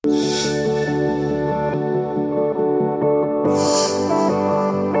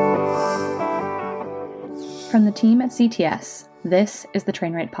the team at CTS, this is the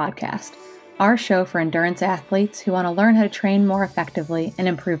Train Right Podcast, our show for endurance athletes who want to learn how to train more effectively and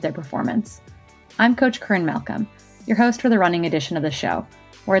improve their performance. I'm Coach Corinne Malcolm, your host for the running edition of the show,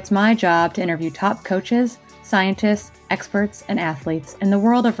 where it's my job to interview top coaches, scientists, experts, and athletes in the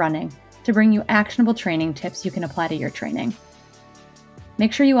world of running to bring you actionable training tips you can apply to your training.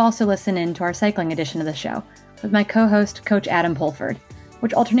 Make sure you also listen in to our cycling edition of the show with my co-host, Coach Adam Pulford,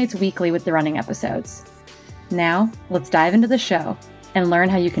 which alternates weekly with the running episodes. Now, let's dive into the show and learn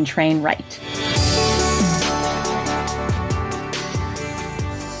how you can train right.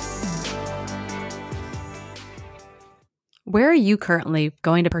 Where are you currently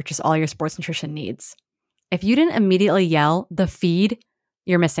going to purchase all your sports nutrition needs? If you didn't immediately yell, "The Feed,"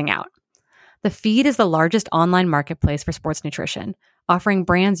 you're missing out. The Feed is the largest online marketplace for sports nutrition, offering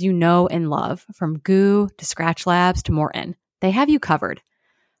brands you know and love, from GU to Scratch Labs to Morton. They have you covered.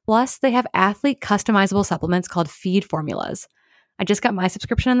 Plus, they have athlete customizable supplements called Feed Formulas. I just got my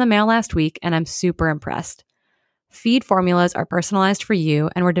subscription in the mail last week, and I'm super impressed. Feed Formulas are personalized for you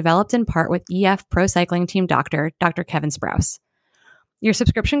and were developed in part with EF Pro Cycling Team Dr. Kevin Sprouse. Your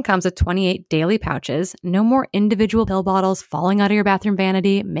subscription comes with 28 daily pouches, no more individual pill bottles falling out of your bathroom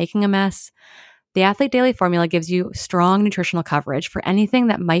vanity, making a mess. The Athlete Daily Formula gives you strong nutritional coverage for anything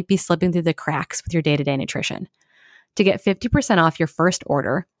that might be slipping through the cracks with your day-to-day nutrition. To get 50% off your first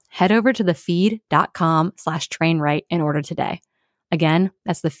order, head over to thefeed.com/trainright and order today. Again,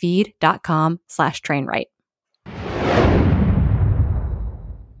 that's thefeed.com/trainright.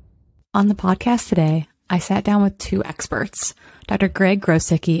 On the podcast today, I sat down with two experts, Dr. Greg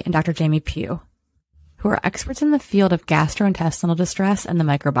Grosicki and Dr. Jamie Pugh, who are experts in the field of gastrointestinal distress and the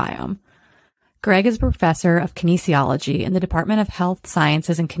microbiome. Greg is a professor of kinesiology in the Department of Health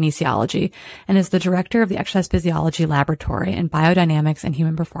Sciences and Kinesiology and is the director of the Exercise Physiology Laboratory and Biodynamics and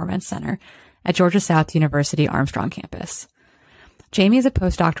Human Performance Center at Georgia South University Armstrong campus. Jamie is a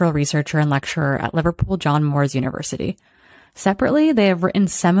postdoctoral researcher and lecturer at Liverpool John Moores University. Separately, they have written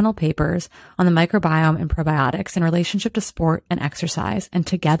seminal papers on the microbiome and probiotics in relationship to sport and exercise, and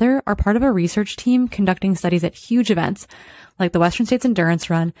together are part of a research team conducting studies at huge events like the Western States Endurance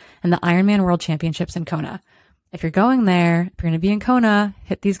Run and the Ironman World Championships in Kona. If you're going there, if you're going to be in Kona,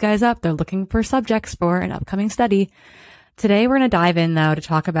 hit these guys up. They're looking for subjects for an upcoming study. Today, we're going to dive in, though, to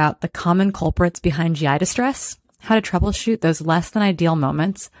talk about the common culprits behind GI distress, how to troubleshoot those less than ideal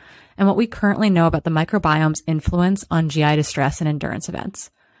moments, and what we currently know about the microbiome's influence on GI distress and endurance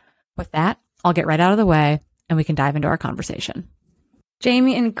events. With that, I'll get right out of the way and we can dive into our conversation.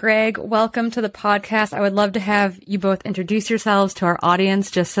 Jamie and Greg, welcome to the podcast. I would love to have you both introduce yourselves to our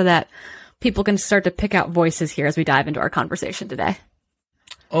audience just so that people can start to pick out voices here as we dive into our conversation today.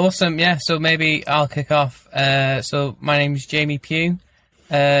 Awesome. Yeah. So maybe I'll kick off. So my name is Jamie Pugh.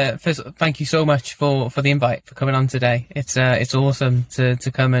 First, thank you so much for the invite, for coming on today. It's awesome to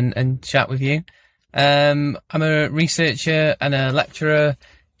come and chat with you. I'm a researcher and a lecturer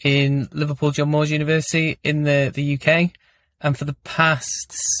in Liverpool John Moores University in the UK. And for the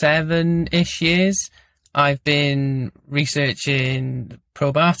past 7-ish years, I've been researching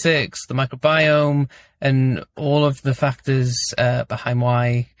probiotics, the microbiome, and all of the factors behind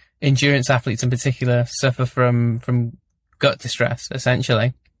why endurance athletes in particular suffer from gut distress,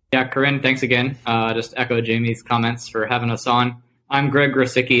 essentially. Yeah, Corinne, thanks again. Just echo Jamie's comments for having us on. I'm Greg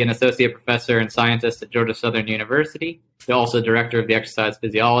Grosicki, an associate professor and scientist at Georgia Southern University, also director of the Exercise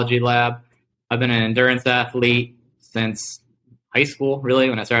Physiology Lab. I've been an endurance athlete since high school, really,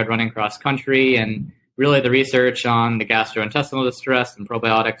 when I started running cross country, and really the research on the gastrointestinal distress and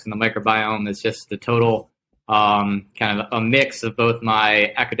probiotics and the microbiome is just the total kind of a mix of both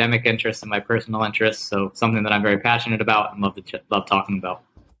my academic interests and my personal interests. So something that I'm very passionate about and love talking about.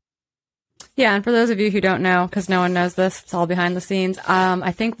 Yeah, and for those of you who don't know, because no one knows this, it's all behind the scenes.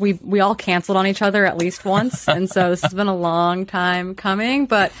 I think we all canceled on each other at least once, and so this has been a long time coming,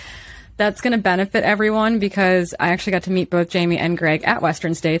 but that's going to benefit everyone because I actually got to meet both Jamie and Greg at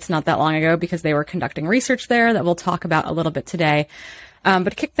Western States not that long ago because they were conducting research there that we'll talk about a little bit today. But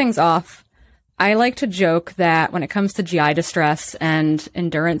to kick things off, I like to joke that when it comes to GI distress and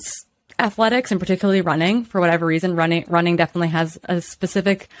endurance athletics, and particularly running, for whatever reason, running definitely has a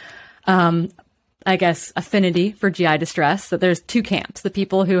specific, affinity for GI distress. That there's two camps: the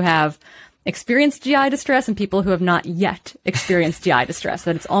people who have experienced GI distress and people who have not yet experienced GI distress.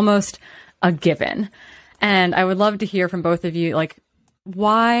 That it's almost a given. And I would love to hear from both of you, like,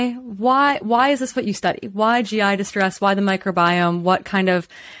 why is this what you study? Why GI distress? Why the microbiome? What kind of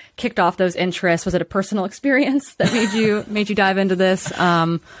kicked off those interests? Was it a personal experience that made you dive into this?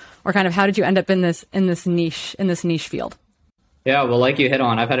 Or kind of how did you end up in this niche field? Yeah, well, like you hit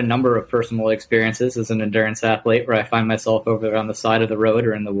on, I've had a number of personal experiences as an endurance athlete where I find myself over on the side of the road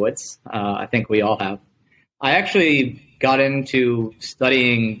or in the woods. I think we all have. I actually got into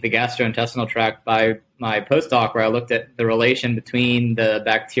studying the gastrointestinal tract by my postdoc, where I looked at the relation between the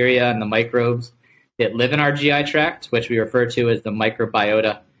bacteria and the microbes that live in our GI tract, which we refer to as the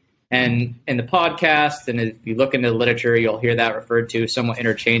microbiota. And in the podcast, and if you look into the literature, you'll hear that referred to somewhat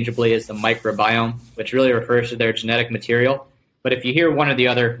interchangeably as the microbiome, which really refers to their genetic material. But if you hear one or the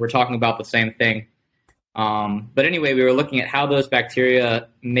other, we're talking about the same thing. But anyway, we were looking at how those bacteria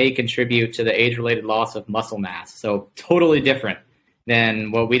may contribute to the age-related loss of muscle mass. So totally different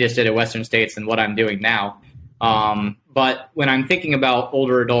than what we just did at Western States and what I'm doing now. But when I'm thinking about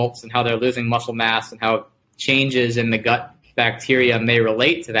older adults and how they're losing muscle mass and how changes in the gut bacteria may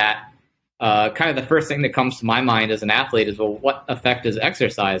relate to that, kind of the first thing that comes to my mind as an athlete is, well, what effect does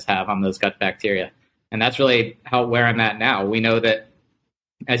exercise have on those gut bacteria? And that's really where I'm at now. We know that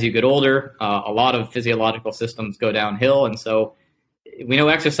as you get older, a lot of physiological systems go downhill. And so we know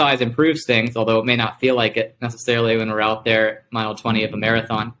exercise improves things, although it may not feel like it necessarily when we're out there at mile 20 of a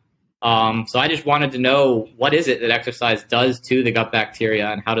marathon. So I just wanted to know, what is it that exercise does to the gut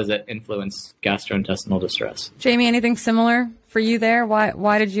bacteria, and how does it influence gastrointestinal distress? Jamie, anything similar for you there?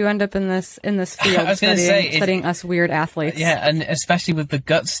 Why did you end up in this field studying us weird athletes? Yeah, and especially with the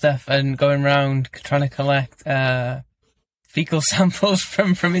gut stuff and going around trying to collect fecal samples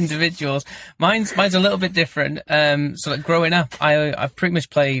from individuals. Mine's a little bit different. So like growing up, I pretty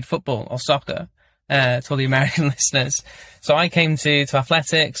much played football or soccer. To all the American listeners. So I came to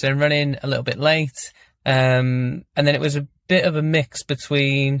athletics and running a little bit late. And then it was a bit of a mix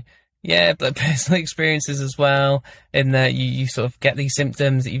between, personal experiences as well, in that you sort of get these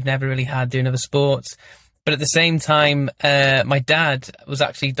symptoms that you've never really had doing other sports. But at the same time, my dad was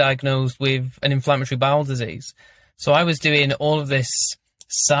actually diagnosed with an inflammatory bowel disease. So I was doing all of this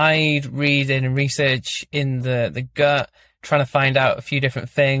side reading and research in the gut, trying to find out a few different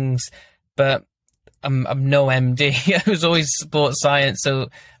things. But I'm no MD. I was always sports science. So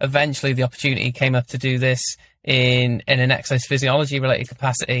eventually the opportunity came up to do this in an exercise physiology related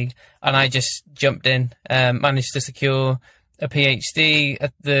capacity. And I just jumped in, managed to secure a PhD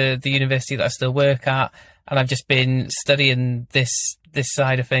at the university that I still work at. And I've just been studying this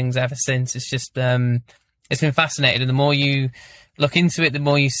side of things ever since. It's just, it's been fascinating. And the more you look into it, the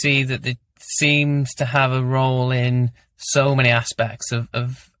more you see that it seems to have a role in so many aspects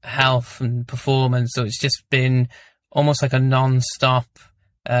of health and performance. So it's just been almost like a non-stop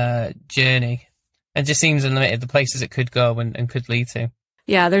journey, and just seems unlimited the places it could go and could lead to.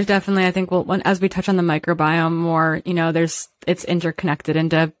 Yeah, there's definitely, I think, as we touch on the microbiome more, it's interconnected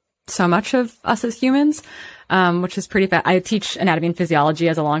into so much of us as humans, which is pretty I teach anatomy and physiology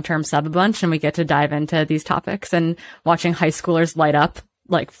as a long-term sub a bunch, and we get to dive into these topics, and watching high schoolers light up,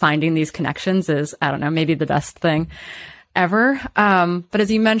 like finding these connections is, I don't know, maybe the best thing ever. But as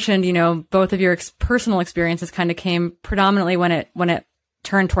you mentioned, both of your personal experiences kind of came predominantly when it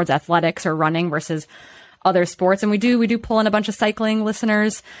turned towards athletics or running versus other sports. And we do pull in a bunch of cycling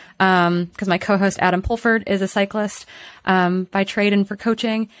listeners, because my co-host Adam Pulford is a cyclist, by trade and for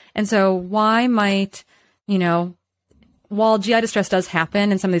coaching. And so why might, while GI distress does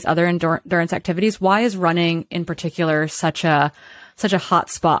happen in some of these other endurance activities, why is running in particular such a hot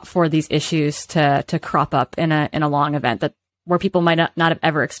spot for these issues to crop up in a long event where people might not have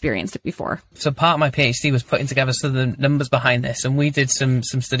ever experienced it before? So part of my PhD was putting together some of the numbers behind this, and we did some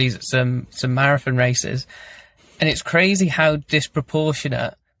studies at some marathon races, and it's crazy how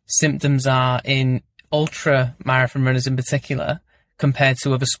disproportionate symptoms are in ultra marathon runners in particular compared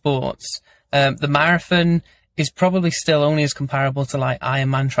to other sports. The marathon is probably still only as comparable to like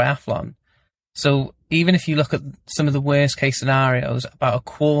Ironman triathlon. So even if you look at some of the worst case scenarios, about a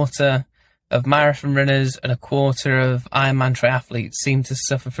quarter of marathon runners and a quarter of Ironman triathletes seem to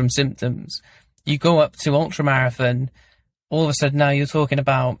suffer from symptoms. You go up to ultramarathon, all of a sudden now you're talking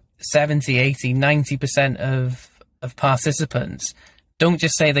about 70, 80, 90% of participants don't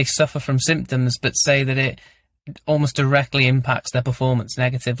just say they suffer from symptoms, but say that it almost directly impacts their performance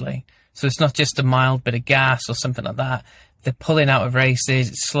negatively. So it's not just a mild bit of gas or something like that. They're pulling out of races,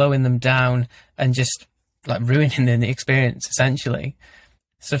 it's slowing them down and just like ruining the experience essentially.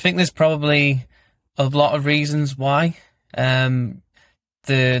 So I think there's probably a lot of reasons why.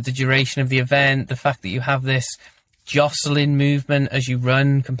 The duration of the event, the fact that you have this jostling movement as you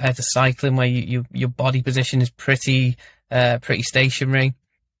run compared to cycling where your body position is pretty stationary.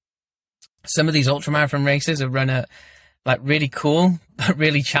 Some of these ultramarathon races are run at like really cool, but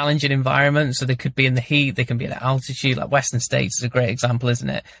really challenging environments. So they could be in the heat, they can be at altitude. Like Western States is a great example, isn't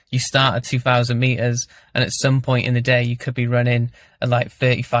it? You start at 2,000 meters, and at some point in the day, you could be running at like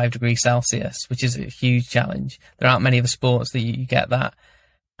 35 degrees Celsius, which is a huge challenge. There aren't many other sports that you get that.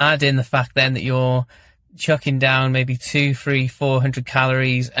 Add in the fact then that you're chucking down maybe 200, 300, 400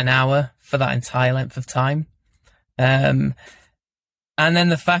 calories an hour for that entire length of time. And then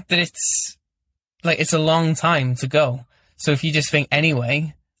the fact that it's a long time to go. So if you just think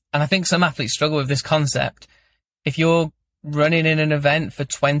anyway, and I think some athletes struggle with this concept, if you're running in an event for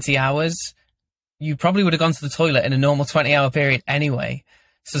 20 hours, you probably would have gone to the toilet in a normal 20-hour period anyway.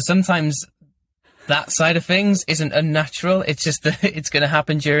 So sometimes that side of things isn't unnatural. It's just that it's going to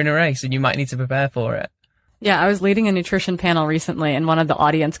happen during a race and you might need to prepare for it. Yeah, I was leading a nutrition panel recently, and one of the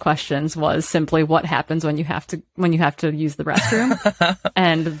audience questions was simply what happens when you have to use the restroom.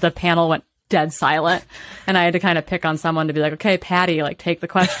 And the panel went dead silent, and I had to kind of pick on someone to be like, okay, Patty, like, take the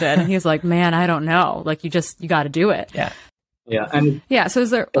question. And he's like, man, I don't know. Like, you got to do it. Yeah. Yeah. And yeah. So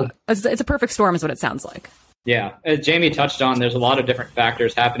it's a perfect storm is what it sounds like. Yeah. As Jamie touched on, there's a lot of different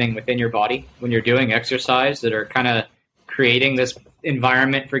factors happening within your body when you're doing exercise that are kind of creating this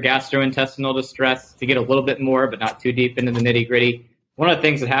environment for gastrointestinal distress. To get a little bit more, but not too deep into the nitty gritty, one of the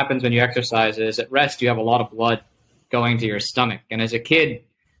things that happens when you exercise is at rest, you have a lot of blood going to your stomach. And as a kid,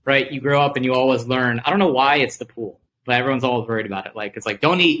 right, you grow up and you always learn, I don't know why it's the pool, but everyone's always worried about it. Like, it's like,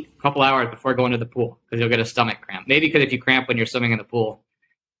 don't eat a couple hours before going to the pool because you'll get a stomach cramp. Maybe because if you cramp when you're swimming in the pool,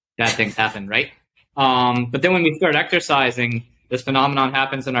 bad things happen, right? But then when we start exercising, this phenomenon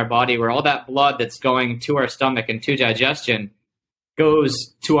happens in our body where all that blood that's going to our stomach and to digestion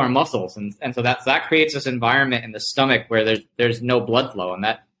goes to our muscles. And so that creates this environment in the stomach where there's no blood flow. And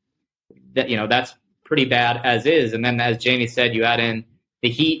that that's pretty bad as is. And then, as Jamie said, you add in the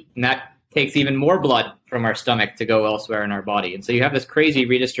heat, and that takes even more blood from our stomach to go elsewhere in our body. And so you have this crazy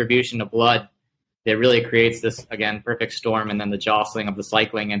redistribution of blood that really creates this, again, perfect storm, and then the jostling of the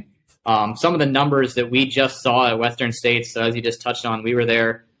cycling. And some of the numbers that we just saw at Western States, so as you just touched on, we were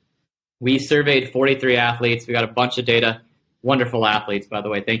there. We surveyed 43 athletes. We got a bunch of data. Wonderful athletes, by the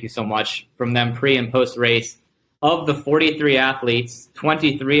way. Thank you so much. From them pre and post race. Of the 43 athletes,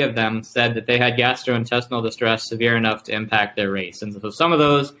 23 of them said that they had gastrointestinal distress severe enough to impact their race. And so some of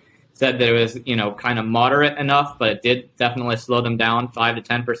those said that it was, kind of moderate enough, but it did definitely slow them down 5 to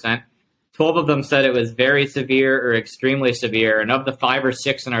 10%. 12 of them said it was very severe or extremely severe. And of the 5 or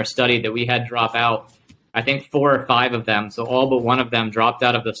 6 in our study that we had drop out, I think 4 or 5 of them, so all but one of them, dropped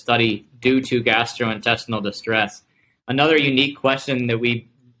out of the study due to gastrointestinal distress. Another unique question that we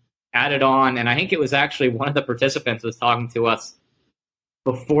added on, and I think it was actually one of the participants was talking to us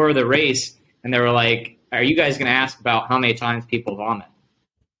before the race, and they were like, are you guys going to ask about how many times people vomit?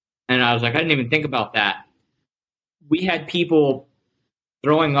 And I was like, I didn't even think about that. We had people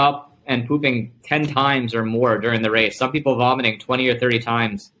throwing up and pooping 10 times or more during the race. Some people vomiting 20 or 30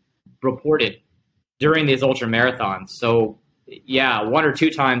 times reported during these ultra marathons. So yeah, 1 or 2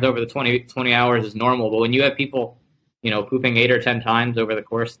 times over the 20 hours is normal. But when you have people, pooping 8 or 10 times over the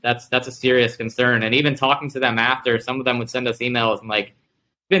course, that's a serious concern. And even talking to them after, some of them would send us emails and like,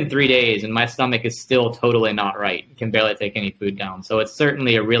 it's been 3 days and my stomach is still totally not right. It can barely take any food down. So it's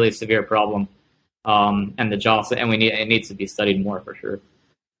certainly a really severe problem. And it needs to be studied more for sure.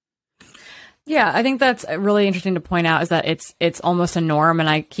 Yeah, I think that's really interesting to point out is that it's almost a norm. And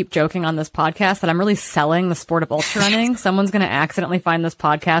I keep joking on this podcast that I'm really selling the sport of ultra running. Someone's going to accidentally find this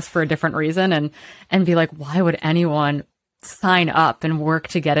podcast for a different reason and be like, why would anyone sign up and work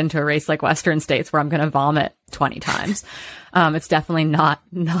to get into a race like Western States where I'm going to vomit 20 times? It's definitely not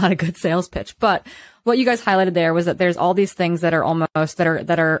a good sales pitch. But what you guys highlighted there was that there's all these things that are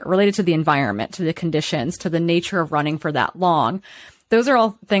that are related to the environment, to the conditions, to the nature of running for that long. Those are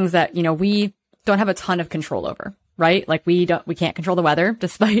all things that, we don't have a ton of control over, right? Like we can't control the weather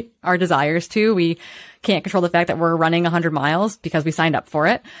despite our desires to. We can't control the fact that we're running 100 miles because we signed up for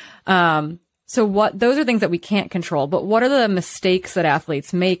it. So those are things that we can't control, but what are the mistakes that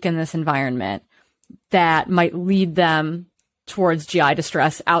athletes make in this environment that might lead them towards GI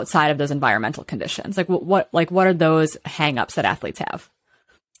distress outside of those environmental conditions? Like what are those hangups that athletes have?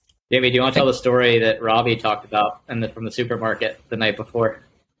 Jamie, do you want to tell the story that Robbie talked about from the supermarket the night before?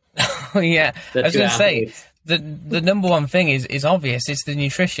 Oh, yeah. I was going to say, the number one thing is obvious. It's the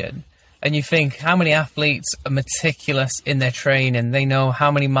nutrition. And you think, how many athletes are meticulous in their training? They know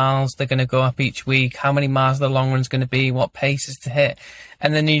how many miles they're going to go up each week, how many miles the long run's going to be, what paces to hit.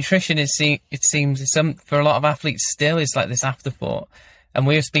 And the nutrition, it seems, for a lot of athletes still is like this afterthought. And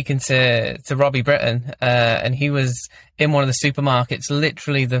we were speaking to Robbie Britton, and he was in one of the supermarkets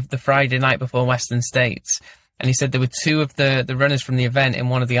literally the Friday night before Western States. And he said there were two of the runners from the event in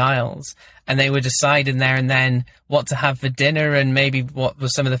one of the aisles, and they were deciding there and then what to have for dinner and maybe what were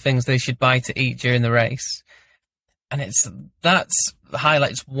some of the things they should buy to eat during the race. And that's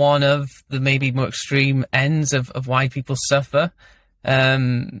highlights one of the maybe more extreme ends of why people suffer.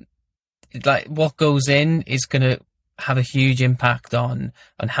 Like what goes in is going to have a huge impact on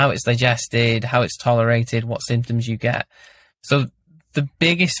how it's digested, how it's tolerated, what symptoms you get. So the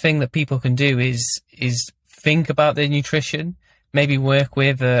biggest thing that people can do is think about their nutrition, maybe work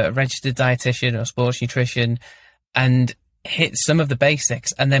with a registered dietitian or sports nutrition and hit some of the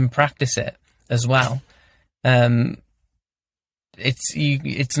basics and then practice it as well.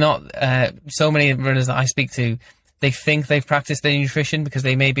 It's not so many runners that I speak to, they think they've practiced their nutrition because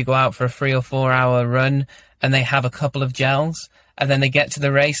they maybe go out for a 3 or 4 hour run and they have a couple of gels, and then they get to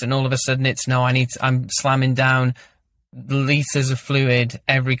the race and all of a sudden I'm slamming down liters of fluid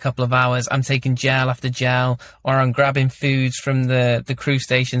every couple of hours. I'm taking gel after gel, or I'm grabbing foods from the crew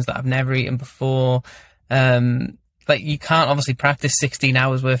stations that I've never eaten before. Like you can't obviously practice 16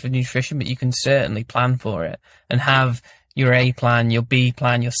 hours worth of nutrition, but you can certainly plan for it and have your A plan, your B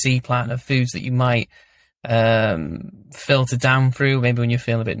plan, your C plan of foods that you might filter down through. Maybe when you're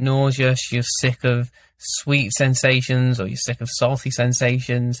feeling a bit nauseous, you're sick of sweet sensations or you're sick of salty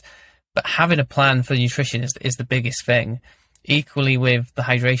sensations. But having a plan for nutrition is the biggest thing. Equally with the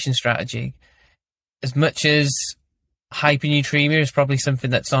hydration strategy. As much as hypernatremia is probably something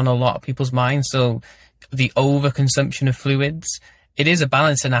that's on a lot of people's minds, so the overconsumption of fluids, it is a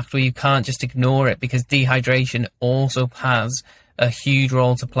balancing act where you can't just ignore it, because dehydration also has a huge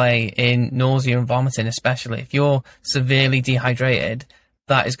role to play in nausea and vomiting, especially. If you're severely dehydrated,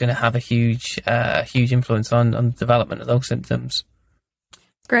 that is going to have a huge influence on the development of those symptoms.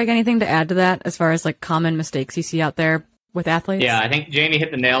 Greg, anything to add to that as far as like common mistakes you see out there with athletes? Yeah, I think Jamie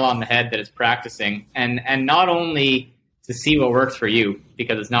hit the nail on the head that it's practicing, and not only to see what works for you,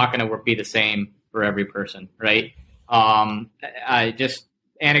 because it's not going to be the same for every person, right? I just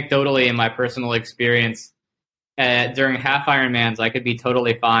anecdotally in my personal experience, during half Ironmans, I could be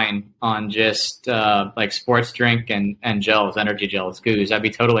totally fine on just like sports drink and gels, energy gels, goos. I'd be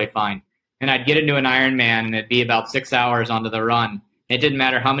totally fine. And I'd get into an Ironman and it'd be about 6 hours onto the run. It didn't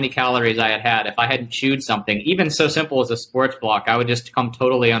matter how many calories I had. If I hadn't chewed something, even so simple as a sports block, I would just come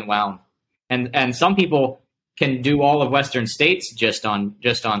totally unwound. And some people can do all of Western States just on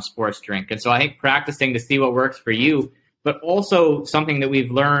sports drink. And so I think practicing to see what works for you, but also something that we've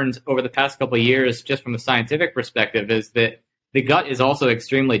learned over the past couple of years, just from a scientific perspective, is that the gut is also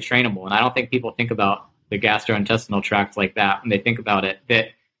extremely trainable. And I don't think people think about the gastrointestinal tract like that when they think about it,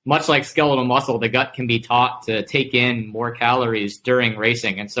 that much like skeletal muscle, the gut can be taught to take in more calories during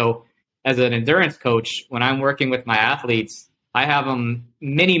racing. And so as an endurance coach, when I'm working with my athletes, I have them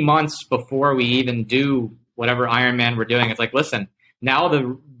many months before we even do whatever Ironman we're doing. It's like, listen, now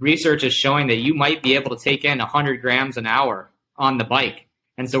the research is showing that you might be able to take in 100 grams an hour on the bike.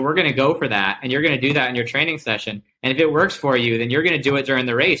 And so we're going to go for that. And you're going to do that in your training session. And if it works for you, then you're going to do it during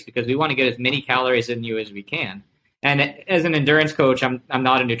the race, because we want to get as many calories in you as we can. And as an endurance coach, I'm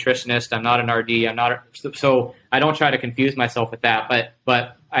not a nutritionist. I'm not an RD. So I don't try to confuse myself with that.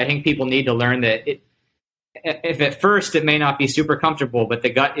 But I think people need to learn that if at first it may not be super comfortable, but the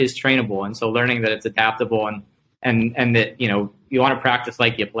gut is trainable. And so learning that it's adaptable and that, you want to practice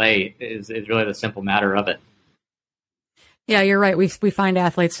like you play is really the simple matter of it. Yeah, you're right. We find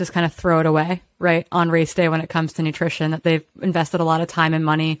athletes just kind of throw it away, right, on race day when it comes to nutrition, that they've invested a lot of time and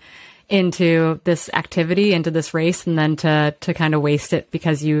money into this activity, into this race, and then to kind of waste it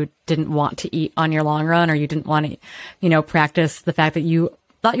because you didn't want to eat on your long run, or you didn't want to, practice the fact that you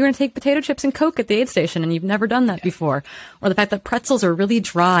thought you were going to take potato chips and Coke at the aid station and you've never done that before. Or the fact that pretzels are really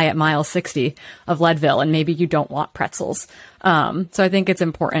dry at mile 60 of Leadville and maybe you don't want pretzels. So I think it's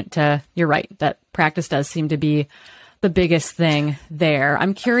important you're right, that practice does seem to be the biggest thing there.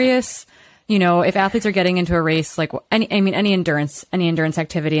 I'm curious, if athletes are getting into a race, like any endurance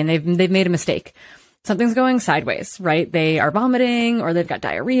activity, and they've made a mistake. Something's going sideways, right? They are vomiting, or they've got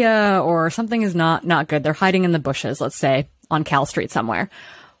diarrhea, or something is not good. They're hiding in the bushes, let's say, on Cal Street somewhere.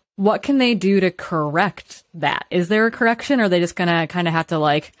 What can they do to correct that? Is there a correction, or are they just gonna kind of have to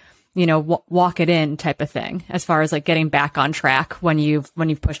walk it in type of thing, as far as like getting back on track when you've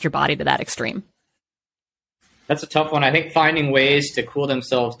pushed your body to that extreme? That's a tough one. I think finding ways to cool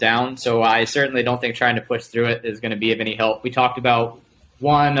themselves down. So I certainly don't think trying to push through it is going to be of any help. We talked about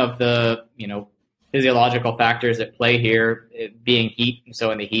one of the, physiological factors at play here, it being heat. And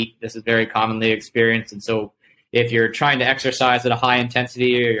so in the heat, this is very commonly experienced. And so if you're trying to exercise at a high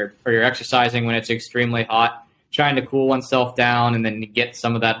intensity, or you're exercising when it's extremely hot, trying to cool oneself down and then get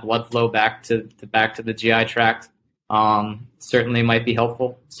some of that blood flow back to the GI tract certainly might be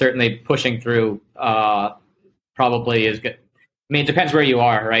helpful. Certainly pushing through probably is good. I mean, it depends where you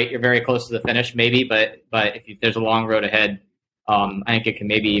are, right? You're very close to the finish, maybe, but there's a long road ahead, I think it can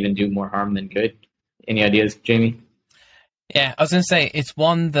maybe even do more harm than good. Any ideas, Jamie? Yeah, I was going to say, it's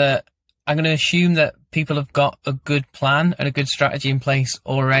one that I'm going to assume that people have got a good plan and a good strategy in place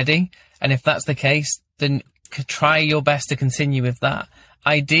already. And if that's the case, then try your best to continue with that.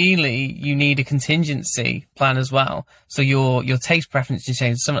 Ideally, you need a contingency plan as well. So your taste preferences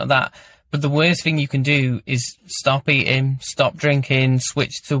change, something like that. But the worst thing you can do is stop eating, stop drinking,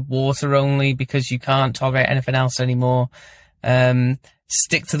 switch to water only because you can't tolerate anything else anymore.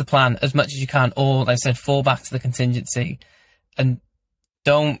 Stick to the plan as much as you can, or, like I said, fall back to the contingency. And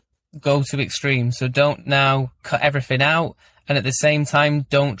don't go to extremes. So don't now cut everything out. And at the same time,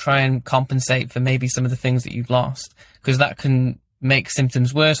 don't try and compensate for maybe some of the things that you've lost, because that can make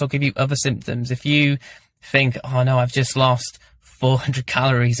symptoms worse or give you other symptoms. If you think, oh no, I've just lost 400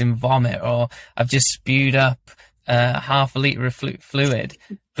 calories in vomit, or I've just spewed up half a litre of fluid,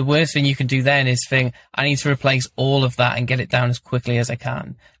 the worst thing you can do then is think, I need to replace all of that and get it down as quickly as I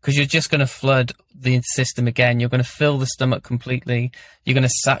can, because you're just going to flood the system again. You're going to fill the stomach completely. You're going to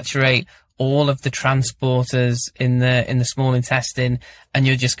saturate all of the transporters in the small intestine, and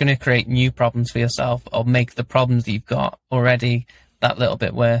you're just going to create new problems for yourself, or make the problems that you've got already that little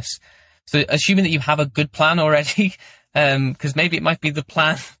bit worse. So assuming that you have a good plan already, because maybe it might be the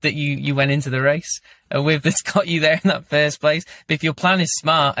plan that you went into the race with that's got you there in that first place. But if your plan is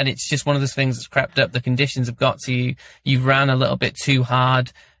smart and it's just one of those things that's crept up, the conditions have got to you, you've ran a little bit too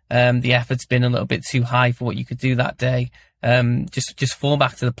hard, the effort's been a little bit too high for what you could do that day, just fall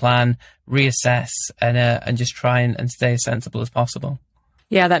back to the plan, reassess, and just try and stay as sensible as possible.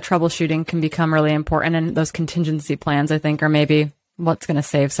 Yeah, that troubleshooting can become really important, and those contingency plans, I think, are maybe what's going to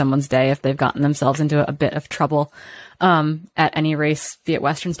save someone's day if they've gotten themselves into a bit of trouble at any race, be it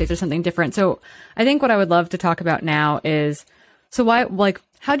Western States or something different. So I think what I would love to talk about now is, so why, like,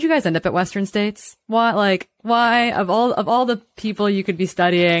 how'd you guys end up at Western States? Why of all the people you could be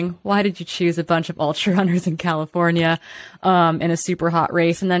studying, why did you choose a bunch of ultra runners in California in a super hot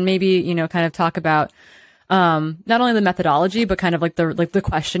race? And then maybe, kind of talk about not only the methodology, but kind of like the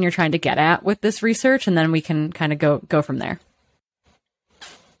question you're trying to get at with this research, and then we can kind of go from there.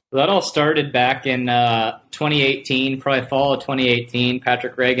 That all started back in 2018, probably fall of 2018.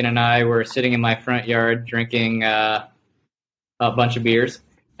 Patrick Reagan and I were sitting in my front yard drinking a bunch of beers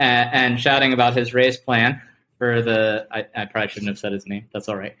and chatting about his race plan for I probably shouldn't have said his name. That's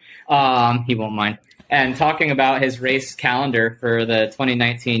all right. He won't mind. And talking about his race calendar for the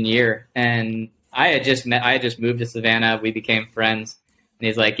 2019 year. And I had just moved to Savannah. We became friends. And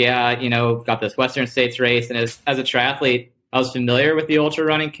he's like, yeah, got this Western States race. And as a triathlete, I was familiar with the ultra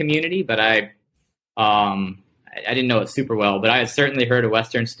running community, but I didn't know it super well. But I had certainly heard of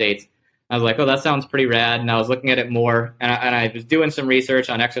Western States. I was like, oh, that sounds pretty rad. And I was looking at it more, and I was doing some research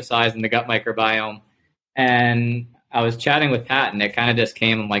on exercise and the gut microbiome. And I was chatting with Pat, and it kind of just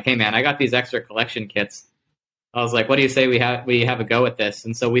came. I'm like, hey, man, I got these extra collection kits. I was like, what do you say we have a go at this?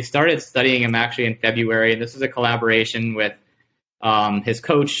 And so we started studying him actually in February. And this was a collaboration with his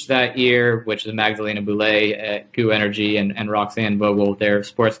coach that year, which is Magdalena Boulay at GU Energy, and Roxanne Vogel, their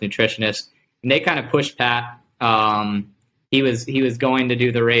sports nutritionist. And they kind of pushed Pat. He was going to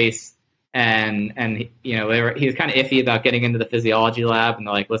do the race, and he was kind of iffy about getting into the physiology lab. And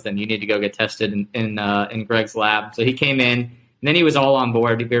they're like, listen, you need to go get tested in Greg's lab. So he came in, and then he was all on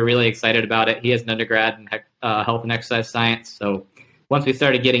board. We were really excited about it. He has an undergrad in health and exercise science. So once we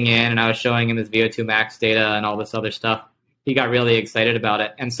started getting in, and I was showing him his VO2 max data and all this other stuff, he got really excited about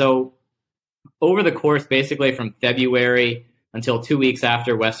it. And so over the course, basically from February until 2 weeks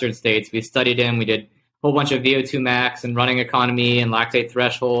after Western States, we studied him. We did a whole bunch of VO2 max and running economy and lactate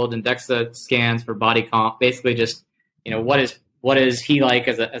threshold and DEXA scans for body comp. Basically just, what is he like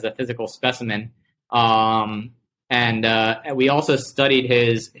as a physical specimen? And we also studied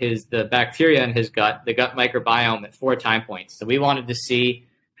the bacteria in his gut, the gut microbiome, at 4 time points. So we wanted to see,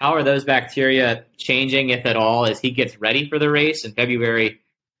 how are those bacteria changing, if at all, as he gets ready for the race? In February,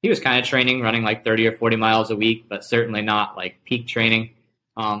 he was kind of training, running like 30 or 40 miles a week, but certainly not like peak training.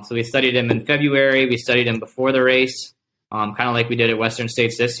 So we studied him in February. We studied him before the race, kind of like we did at Western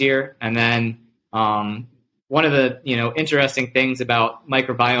States this year. And then one of the interesting things about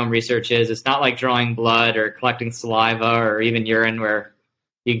microbiome research is it's not like drawing blood or collecting saliva or even urine, where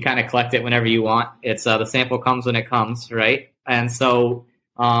you can kind of collect it whenever you want. It's the sample comes when it comes, right? And so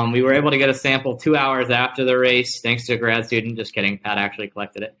we were able to get a sample 2 hours after the race, thanks to a grad student. Just kidding. Pat actually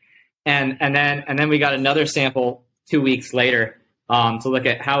collected it. And then we got another sample 2 weeks later to look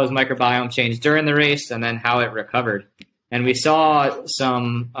at how his microbiome changed during the race and then how it recovered. And we saw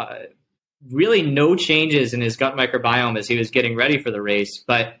some really no changes in his gut microbiome as he was getting ready for the race.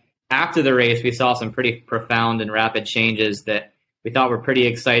 But after the race, we saw some pretty profound and rapid changes that we thought were pretty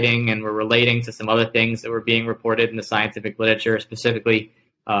exciting and were relating to some other things that were being reported in the scientific literature, specifically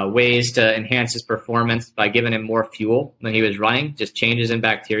ways to enhance his performance by giving him more fuel when he was running, just changes in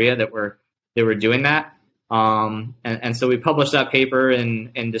bacteria that were doing that. And so we published that paper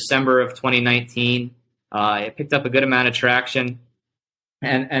in December of 2019. It picked up a good amount of traction.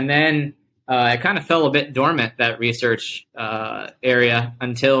 And then it kind of fell a bit dormant, that research area,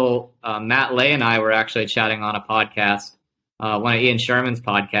 until Matt Lay and I were actually chatting on a podcast, one of Ian Sherman's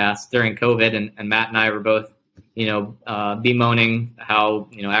podcasts during COVID. And Matt and I were both, bemoaning how,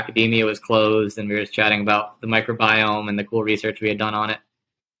 academia was closed, and we were just chatting about the microbiome and the cool research we had done on it.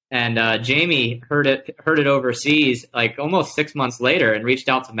 And Jamie heard it overseas, like almost 6 months later, and reached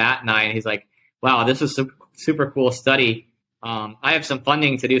out to Matt and I, and he's like, wow, this is super cool study. I have some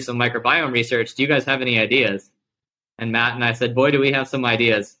funding to do some microbiome research. Do you guys have any ideas? And Matt and I said, boy, do we have some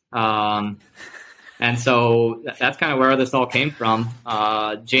ideas. And so that's kind of where this all came from.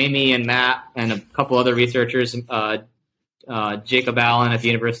 Jamie and Matt and a couple other researchers, Jacob Allen at the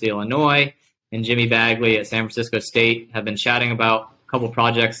University of Illinois and Jimmy Bagley at San Francisco State, have been chatting about a couple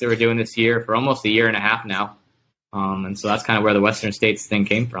projects that we're doing this year for almost a year and a half now. And so that's kind of where the Western States thing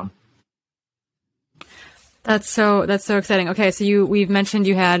came from. That's so exciting. Okay, so we've mentioned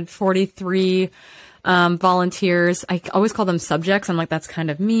you had 43 volunteers. I always call them subjects. I'm like, that's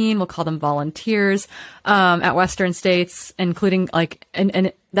kind of mean. We'll call them volunteers at Western States, including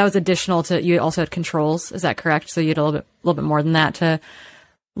and that was additional to, you also had controls. Is that correct? So you had a little bit more than that to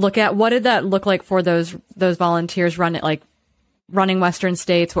look at. What did that look like for those volunteers running Western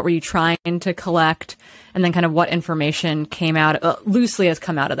States? What were you trying to collect? And then kind of what information came out, loosely has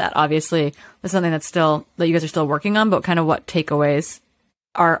come out of that. Obviously, that's something that you guys are still working on, but kind of what takeaways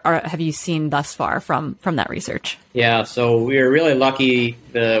have you seen thus far from that research? Yeah, so we were really lucky.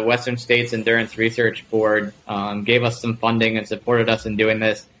 The Western States Endurance Research Board gave us some funding and supported us in doing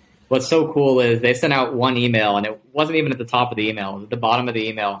this. What's so cool is they sent out one email, and it wasn't even at the top of the email. It was at the bottom of the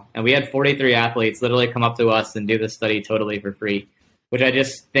email. And we had 43 athletes literally come up to us and do this study totally for free, which I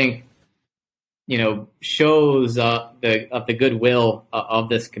just think, shows the goodwill of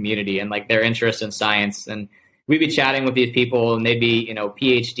this community and like their interest in science. And we'd be chatting with these people, and they'd be,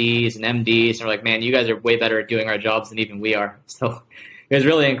 PhDs and MDs, and we're like, man, you guys are way better at doing our jobs than even we are. So it was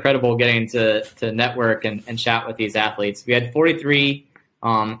really incredible getting to network and chat with these athletes. We had 43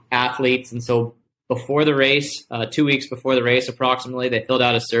 athletes, and so before the race, 2 weeks before the race approximately, they filled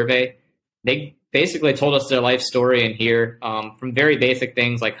out a survey. They basically told us their life story in here, from very basic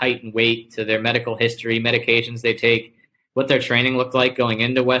things like height and weight to their medical history, medications they take, what their training looked like going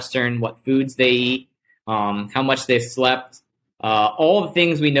into Western, what foods they eat, how much they slept, all the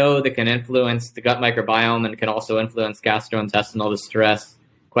things we know that can influence the gut microbiome and can also influence gastrointestinal distress.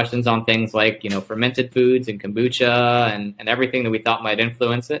 Questions on things like, fermented foods and kombucha and everything that we thought might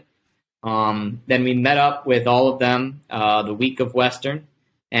influence it. Then we met up with all of them the week of Western,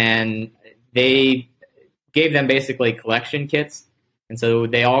 and they gave them basically collection kits. And so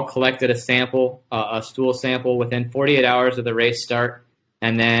they all collected a sample, a stool sample, within 48 hours of the race start,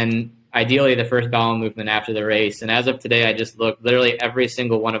 and then ideally the first bowel movement after the race. And as of today, I just looked, literally every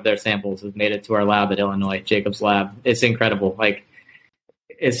single one of their samples has made it to our lab at Illinois, Jacob's lab. It's incredible.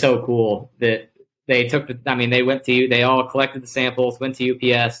 It's so cool that they they all collected the samples, went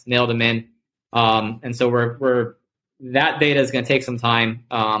to UPS, mailed them in. And so that data is going to take some time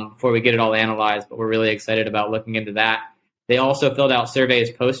before we get it all analyzed, but we're really excited about looking into that. They also filled out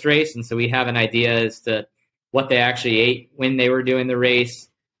surveys post-race, and so we have an idea as to what they actually ate when they were doing the race,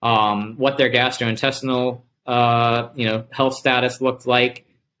 what their gastrointestinal health status looked like,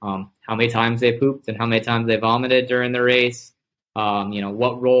 how many times they pooped and how many times they vomited during the race,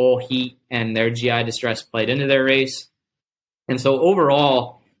 what role heat and their GI distress played into their race. And so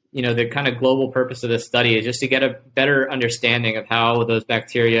overall, the kind of global purpose of this study is just to get a better understanding of how those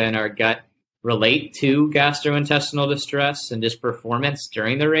bacteria in our gut relate to gastrointestinal distress and just performance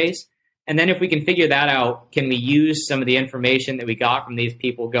during the race. And then if we can figure that out, can we use some of the information that we got from these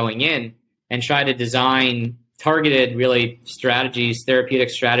people going in and try to design targeted really strategies, therapeutic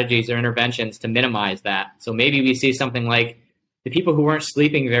strategies or interventions to minimize that? So maybe we see something like the people who weren't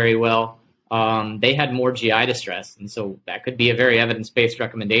sleeping very well, they had more GI distress. And so that could be a very evidence-based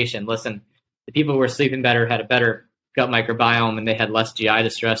recommendation. Listen, the people who were sleeping better had a better gut microbiome and they had less GI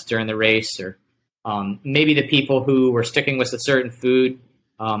distress during the race. Or maybe the people who were sticking with a certain food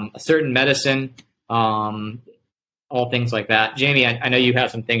a certain medicine, all things like that. Jamie, I know you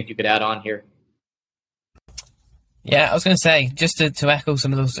have some things you could add on here. Yeah, I was going to say, just to echo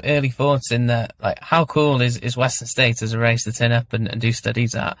some of those early thoughts in that, like, how cool is Western States as a race to turn up and do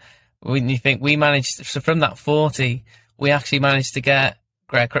studies at? When you think we managed, so from that 40, we actually managed to get,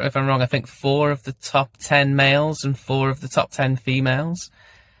 Greg, correct me if I'm wrong, I think 4 of the top 10 males and 4 of the top 10 females.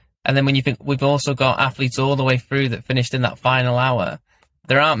 And then when you think we've also got athletes all the way through that finished in that final hour,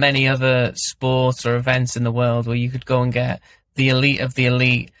 there aren't many other sports or events in the world where you could go and get the elite of the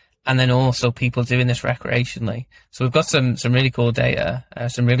elite and then also people doing this recreationally. So we've got some really cool data,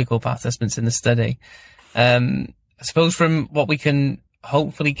 some really cool participants in the study. I suppose from what we can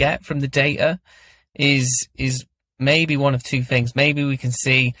hopefully get from the data is maybe one of two things. Maybe we can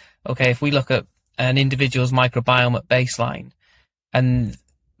see, okay, if we look at an individual's microbiome at baseline, and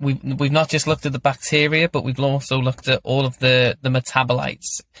we've not just looked at the bacteria, but we've also looked at all of the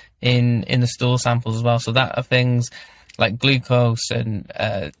metabolites in the stool samples as well. So that are things like glucose and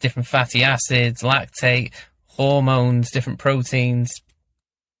different fatty acids, lactate, hormones, different proteins.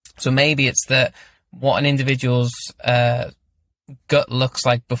 So maybe it's that what an individual's gut looks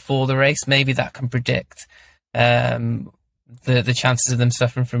like before the race, maybe that can predict the chances of them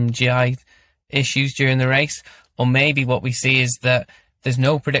suffering from GI issues during the race. Or maybe what we see is that there's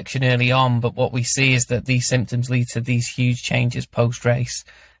no prediction early on, but what we see is that these symptoms lead to these huge changes post-race.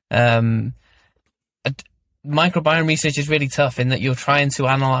 Microbiome research is really tough in that you're trying to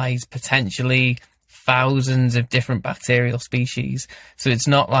analyze potentially thousands of different bacterial species. So it's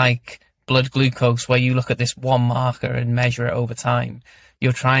not like blood glucose where you look at this one marker and measure it over time.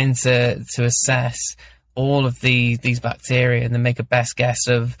 You're trying to assess all of these bacteria and then make a best guess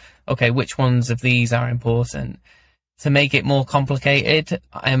of, okay, which ones of these are important. To make it more complicated,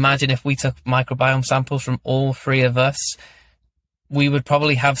 I imagine if we took microbiome samples from all 3 of us, we would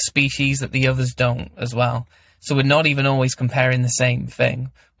probably have species that the others don't as well. So we're not even always comparing the same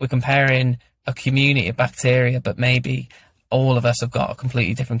thing. We're comparing a community of bacteria, but maybe all of us have got a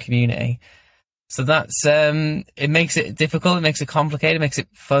completely different community. So that's, it makes it difficult, it makes it complicated, it makes it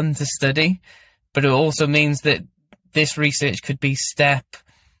fun to study, but it also means that this research could be step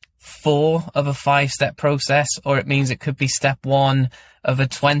 4 of a 5-step process, or it means it could be step 1 of a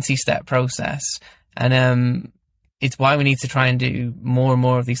 20-step process. And, it's why we need to try and do more and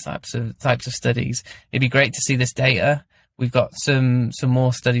more of these types of studies. It'd be great to see this data. We've got some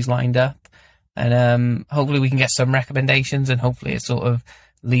more studies lined up, and hopefully we can get some recommendations, and hopefully it sort of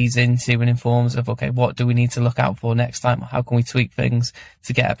leads into and informs of, okay, what do we need to look out for next time? How can we tweak things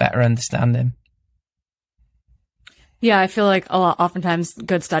to get a better understanding? Yeah, I feel like oftentimes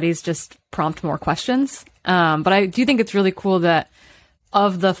good studies just prompt more questions. But I do think it's really cool that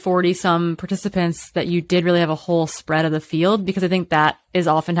of the 40-some participants that you did really have a whole spread of the field, because I think that is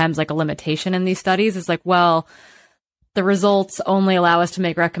oftentimes like a limitation in these studies. It's like, well, the results only allow us to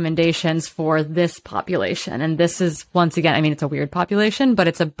make recommendations for this population. And this is, once again, I mean, it's a weird population, but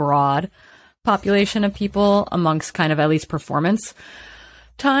it's a broad population of people amongst kind of at least performance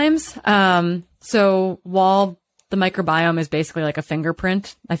times. So while the microbiome is basically like a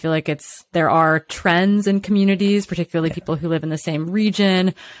fingerprint, I feel like there are trends in communities, particularly people who live in the same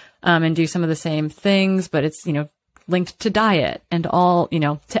region, and do some of the same things, but it's, linked to diet and all,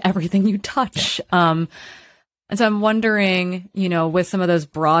 to everything you touch. And so I'm wondering, with some of those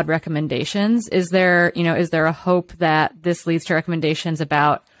broad recommendations, is there a hope that this leads to recommendations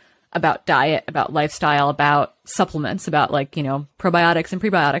about diet, about lifestyle, about supplements, about probiotics and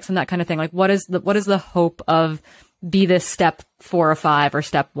prebiotics and that kind of thing? Like, what is the hope of be this step 4 or 5 or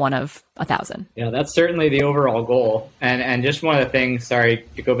step 1 of 1,000? Yeah, that's certainly the overall goal. And just one of the things, sorry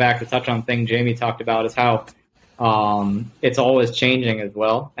to go back to touch on thing Jamie talked about, is how it's always changing as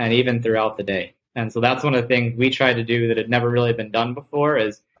well, and even throughout the day. And so that's one of the things we try to do that had never really been done before.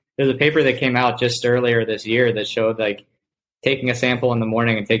 Is there's a paper that came out just earlier this year that showed like taking a sample in the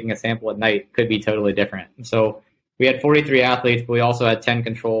morning and taking a sample at night could be totally different. And so we had 43 athletes, but we also had 10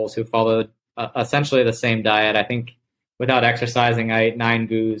 controls who followed essentially the same diet. I think without exercising, I ate 9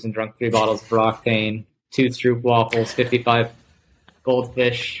 goos and drunk 3 bottles of Rockpain, 2 Stroop waffles, 55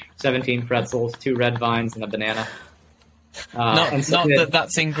 goldfish, 17 pretzels, 2 red vines, and a banana.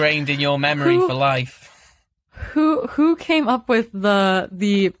 That's ingrained in your memory for life. Who came up with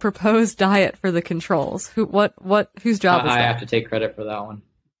the proposed diet for the controls? Whose job was that? I have to take credit for that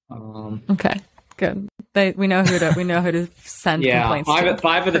one. Okay, good. We know who to send complaints to.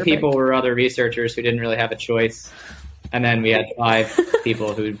 Five of the people were other researchers who didn't really have a choice, and then we had 5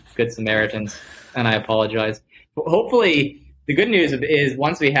 people who good Samaritans. And I apologize. Hopefully, the good news is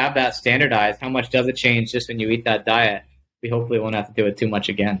once we have that standardized, how much does it change just when you eat that diet? we hopefully won't have to do it too much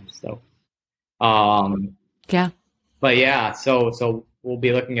again. So, Yeah. but yeah, so we'll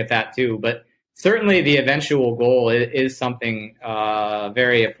be looking at that too. But certainly the eventual goal is something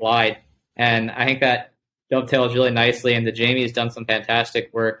very applied, and I think that dovetails really nicely. And Jamie's done some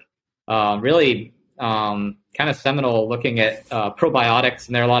fantastic work, really kind of seminal, looking at probiotics,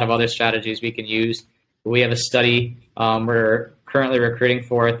 and there are a lot of other strategies we can use. We have a study we're currently recruiting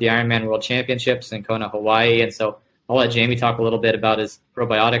for at the Ironman World Championships in Kona, Hawaii, and so I'll let Jamie talk a little bit about his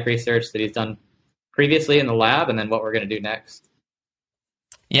probiotic research that he's done previously in the lab, and then what we're going to do next.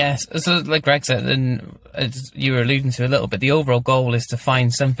 Yes, so like Greg said, and as you were alluding to a little bit, the overall goal is to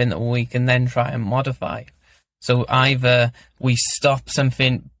find something that we can then try and modify. So either we stop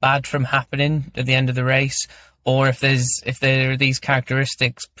something bad from happening at the end of the race, or if there are these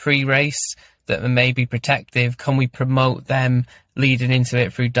characteristics pre-race that may be protective, can we promote them leading into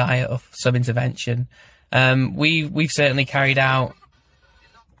it through diet or some intervention? We've certainly carried out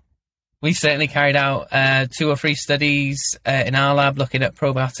 2 or 3 studies in our lab looking at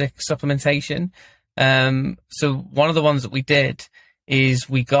probiotic supplementation. So one of the ones that we did is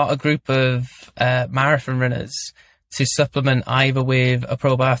we got a group of marathon runners to supplement either with a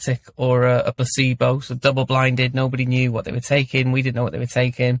probiotic or a placebo, so double-blinded. Nobody knew what they were taking. We didn't know what they were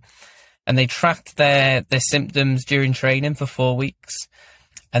taking. And they tracked their symptoms during training for 4 weeks.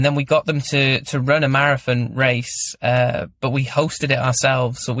 And then we got them to run a marathon race, but we hosted it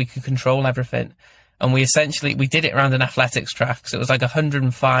ourselves so we could control everything. And we did it around an athletics track. So it was like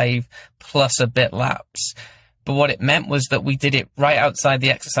 105 plus a bit laps. But what it meant was that we did it right outside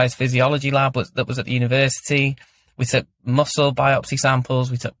the exercise physiology lab that was at the university. We took muscle biopsy samples,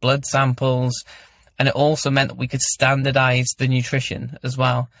 we took blood samples, and it also meant that we could standardize the nutrition as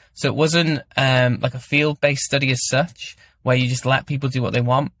well. So it wasn't like a field-based study as such, where you just let people do what they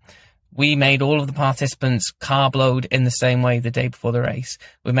want. We made all of the participants carb load in the same way the day before the race.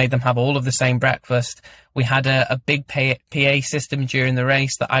 We made them have all of the same breakfast. We had a big PA system during the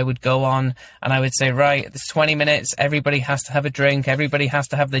race that I would go on, and I would say, right, there's 20 minutes, everybody has to have a drink, everybody has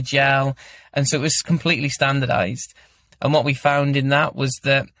to have the gel. And so it was completely standardized. And what we found in that was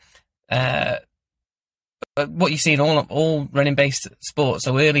that what you see in all running-based sports.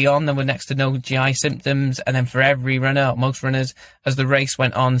 So early on, there were next to no GI symptoms, and then for every runner, or most runners, as the race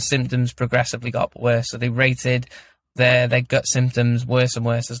went on, symptoms progressively got worse. So they rated their gut symptoms worse and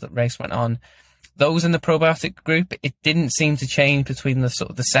worse as the race went on. Those in the probiotic group, it didn't seem to change between the sort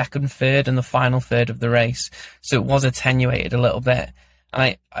of the second third and the final third of the race. So it was attenuated a little bit.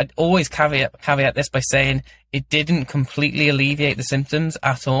 And I'd always caveat this by saying it didn't completely alleviate the symptoms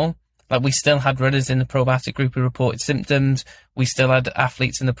at all. Like, we still had runners in the probiotic group who reported symptoms. We still had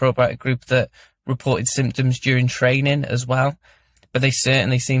athletes in the probiotic group that reported symptoms during training as well. But they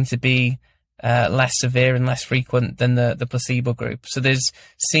certainly seem to be less severe and less frequent than the placebo group. So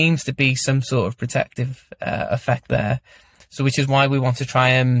seems to be some sort of protective effect there. So which is why we want to try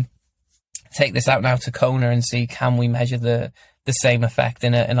and take this out now to Kona and see, can we measure the same effect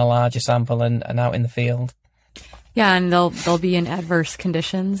in a larger sample and out in the field. Yeah, and they'll be in adverse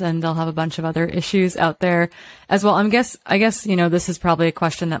conditions, and they'll have a bunch of other issues out there as well. I guess, this is probably a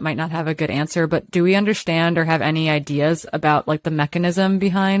question that might not have a good answer, but do we understand or have any ideas about like the mechanism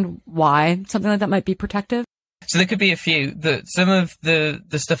behind why something like that might be protective? So there could be a few. Some of the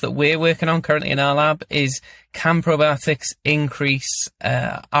stuff that we're working on currently in our lab is, can probiotics increase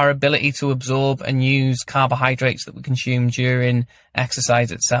our ability to absorb and use carbohydrates that we consume during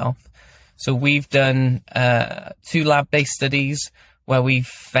exercise itself? So we've done 2 lab-based studies where we've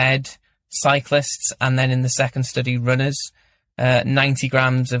fed cyclists, and then in the second study, runners, 90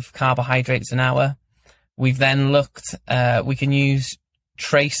 grams of carbohydrates an hour. We've then looked, we can use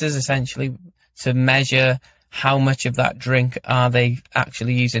tracers essentially to measure how much of that drink are they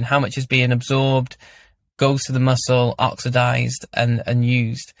actually using, how much is being absorbed, goes to the muscle, oxidized, and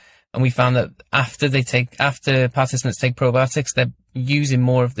used. And we found that after participants take probiotics, they're using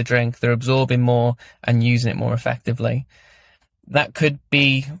more of the drink, they're absorbing more and using it more effectively. That could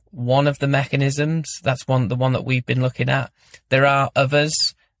be one of the mechanisms. That's the one that we've been looking at. There are others.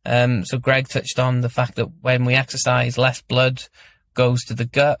 So Greg touched on the fact that when we exercise, less blood goes to the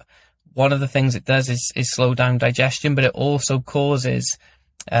gut. One of the things it does is slow down digestion, but it also causes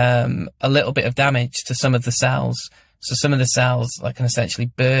a little bit of damage to some of the cells. So some of the cells can essentially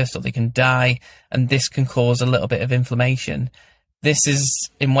burst, or they can die, and this can cause a little bit of inflammation. This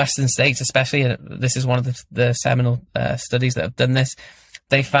is in Western states, especially. This is one of the seminal studies that have done this.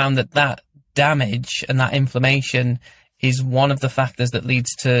 They found that damage and that inflammation is one of the factors that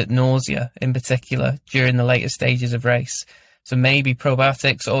leads to nausea, in particular, during the later stages of race. So maybe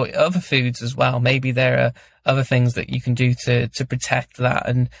probiotics or other foods as well. Maybe there are other things that you can do to protect that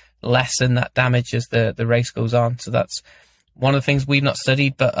and lessen that damage as the race goes on. So that's one of the things we've not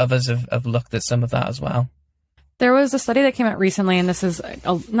studied, but others have looked at some of that as well. There was a study that came out recently, and this is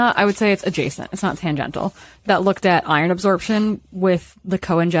not, I would say it's adjacent, it's not tangential, that looked at iron absorption with the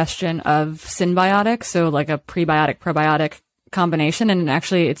co-ingestion of synbiotics, so like a prebiotic, probiotic combination, and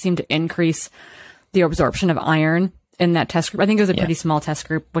actually it seemed to increase the absorption of iron in that test group. I think it was a pretty small test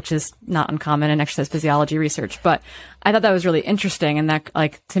group, which is not uncommon in exercise physiology research, but I thought that was really interesting. And that,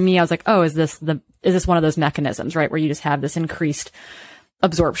 like, to me, I was like, oh, is this one of those mechanisms, right, where you just have this increased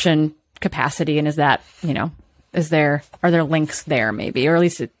absorption capacity? And is that, are there links there maybe, or at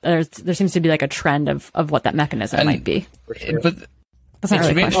least there seems to be like a trend of what that mechanism might be. For sure. But that's not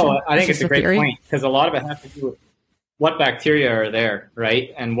really a question. I think it's a great theory. point, because a lot of it has to do with what bacteria are there,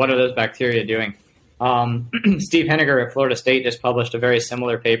 right? And what are those bacteria doing? Steve Henniger at Florida State just published a very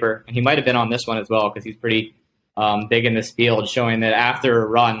similar paper, and he might have been on this one as well, because he's pretty big in this field, showing that after a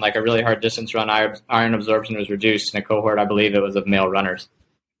run, like a really hard distance run, iron absorption was reduced in a cohort, I believe it was of male runners.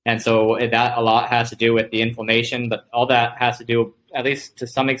 And so that a lot has to do with the inflammation, but all that has to do, at least to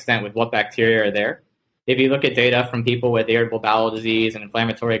some extent, with what bacteria are there. If you look at data from people with irritable bowel disease and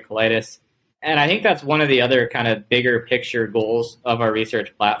inflammatory colitis, and I think that's one of the other kind of bigger picture goals of our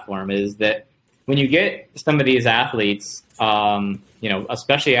research platform, is that when you get some of these athletes,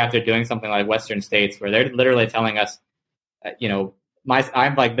 especially after doing something like Western States, where they're literally telling us,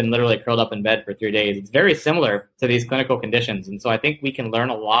 I've like been literally curled up in bed for 3 days. It's very similar to these clinical conditions. And so I think we can learn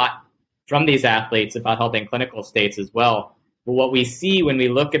a lot from these athletes about helping clinical states as well. But what we see when we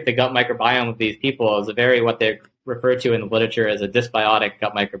look at the gut microbiome of these people is what they refer to in the literature as a dysbiotic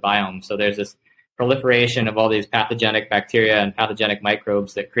gut microbiome. So there's this proliferation of all these pathogenic bacteria and pathogenic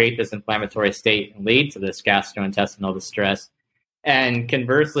microbes that create this inflammatory state and lead to this gastrointestinal distress. And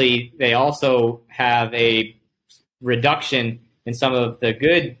conversely, they also have a reduction in some of the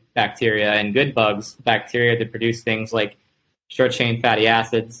good bacteria and good bugs, bacteria that produce things like short-chain fatty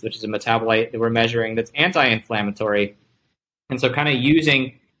acids, which is a metabolite that we're measuring that's anti-inflammatory. And so kind of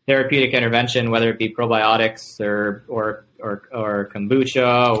using therapeutic intervention, whether it be probiotics or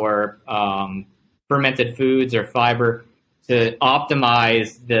kombucha or fermented foods or fiber, to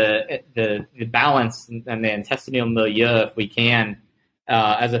optimize the balance and the intestinal milieu, if we can,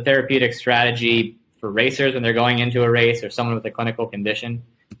 as a therapeutic strategy for racers when they're going into a race, or someone with a clinical condition,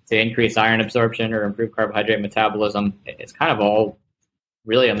 to increase iron absorption or improve carbohydrate metabolism. It's kind of all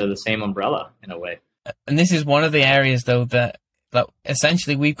really under the same umbrella in a way. And this is one of the areas, though, that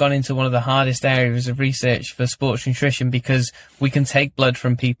essentially we've gone into one of the hardest areas of research for sports nutrition, because we can take blood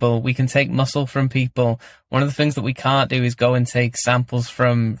from people, we can take muscle from people. One of the things that we can't do is go and take samples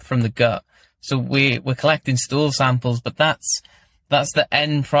from the gut. So we're collecting stool samples, but that's the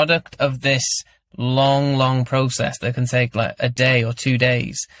end product of this long process that can take like a day or 2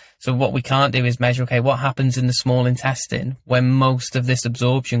 days. So what we can't do is measure, okay, what happens in the small intestine when most of this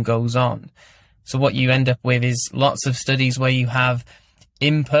absorption goes on. So what you end up with is lots of studies where you have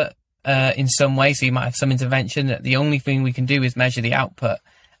input in some way. So you might have some intervention. The only thing we can do is measure the output.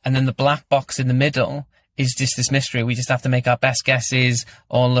 And then the black box in the middle is just this mystery. We just have to make our best guesses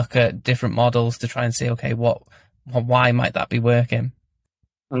or look at different models to try and see, okay, why might that be working?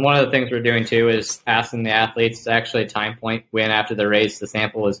 And one of the things we're doing too is asking the athletes to actually time point when after the race the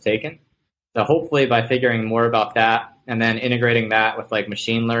sample is taken. So hopefully by figuring more about that and then integrating that with like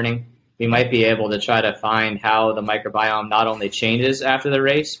machine learning, we might be able to try to find how the microbiome not only changes after the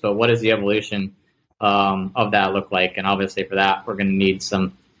race, but what does the evolution of that look like? And obviously for that, we're going to need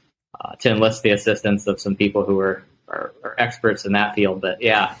some to enlist the assistance of some people who are experts in that field. But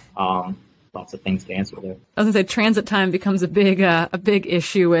yeah, lots of things to answer there. I was going to say transit time becomes a big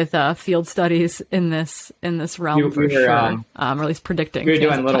issue with field studies in this realm for sure. Or at least predicting. We were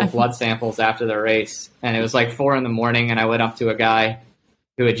doing little time. blood samples after the race, and it was like 4 a.m, and I went up to a guy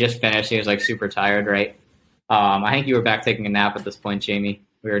who had just finished. He was like super tired, right? I think you were back taking a nap at this point, Jamie.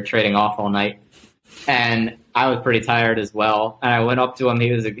 We were trading off all night, and I was pretty tired as well. And I went up to him.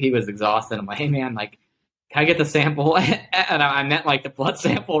 He was exhausted. I'm like, hey man, like, can I get the sample? And I meant like the blood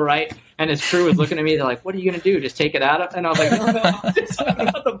sample, right? And his crew was looking at me. They're like, what are you going to do? Just take it out of? And I was like, no, I'm just talking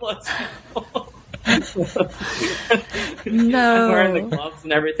about the blood sample. No. I'm wearing the gloves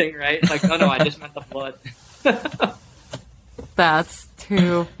and everything, right? Like, no, I just meant the blood. That's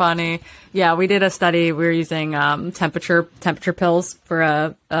too funny. Yeah, we did a study. We were using temperature pills for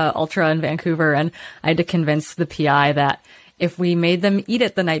a ultra in Vancouver, and I had to convince the PI that if we made them eat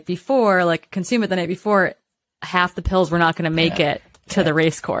it the night before, like consume it the night before, half the pills were not going to make it to the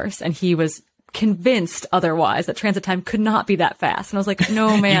race course. And he was convinced otherwise, that transit time could not be that fast. And I was like,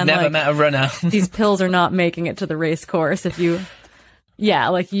 no, man, You've never met a runner. these pills are not making it to the race course. If you,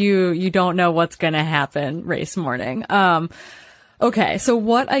 you don't know what's going to happen race morning. Okay. So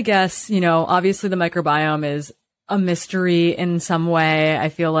what, I guess, obviously the microbiome is a mystery in some way. I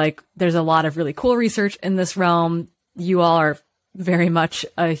feel like there's a lot of really cool research in this realm. You all are very much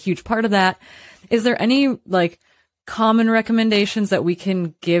a huge part of that. Is there any common recommendations that we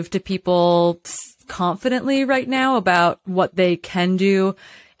can give to people confidently right now about what they can do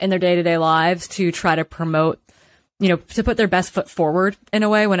in their day-to-day lives to try to promote, to put their best foot forward in a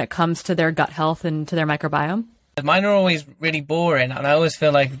way when it comes to their gut health and to their microbiome? Mine are always really boring, and I always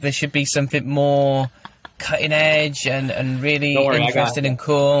feel like there should be something more cutting edge and really interesting and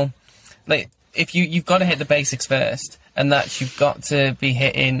cool. Like, if you've got to hit the basics first, and that's you've got to be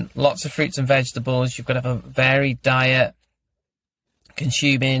hitting lots of fruits and vegetables. You've got to have a varied diet,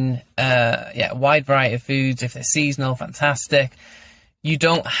 consuming a wide variety of foods. If they're seasonal, fantastic. You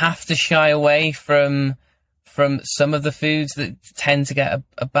don't have to shy away from some of the foods that tend to get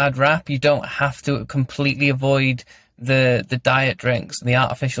a bad rap. You don't have to completely avoid the diet drinks and the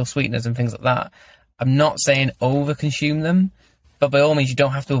artificial sweeteners and things like that. I'm not saying over-consume them, but by all means, you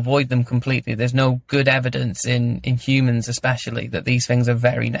don't have to avoid them completely. There's no good evidence in humans, especially, that these things are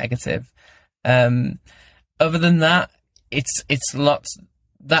very negative. Other than that, it's lots.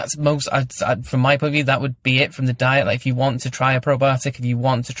 That's most, from my point of view, that would be it from the diet. Like, if you want to try a probiotic, if you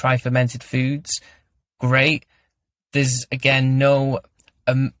want to try fermented foods, great. There's, again,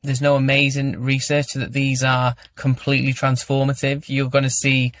 there's no amazing research that these are completely transformative. You're going to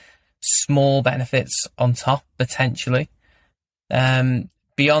see small benefits on top, potentially.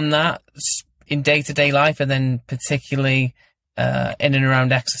 Beyond that, in day-to-day life, and then particularly in and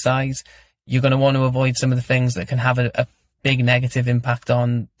around exercise, you're going to want to avoid some of the things that can have a big negative impact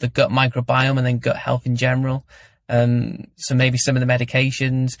on the gut microbiome and then gut health in general. So maybe some of the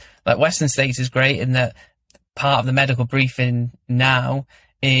medications, like Western states is great in that part of the medical briefing now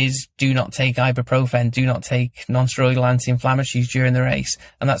is do not take ibuprofen, do not take non-steroidal anti-inflammatories during the race.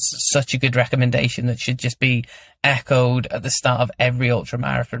 And that's such a good recommendation that should just be echoed at the start of every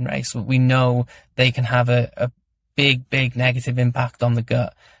ultramarathon race. We know they can have a big, big negative impact on the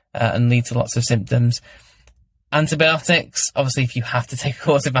gut and lead to lots of symptoms. Antibiotics, obviously, if you have to take a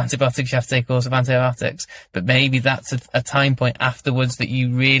course of antibiotics, you have to take a course of antibiotics. But maybe that's a time point afterwards that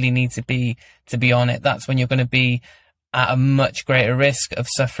you really need to be on it. That's when you're going to be at a much greater risk of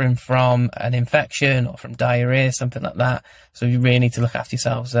suffering from an infection or from diarrhea, something like that. So you really need to look after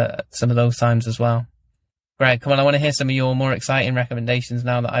yourselves at some of those times as well. Greg, come on, I want to hear some of your more exciting recommendations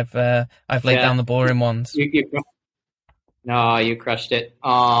now that I've laid down the boring ones. No, you crushed it.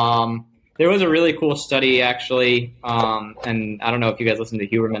 There was a really cool study, actually, and I don't know if you guys listen to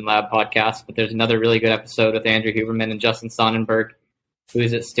Huberman Lab podcast, but there's another really good episode with Andrew Huberman and Justin Sonnenberg,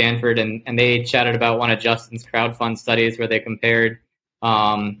 who's at Stanford, and they chatted about one of Justin's crowdfund studies where they compared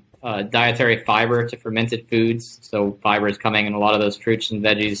dietary fiber to fermented foods. So fiber is coming in a lot of those fruits and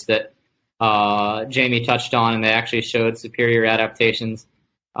veggies that Jamie touched on, and they actually showed superior adaptations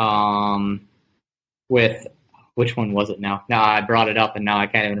with, which one was it now? Now I brought it up, and now I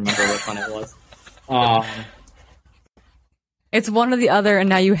can't even remember which one it was. It's one or the other, and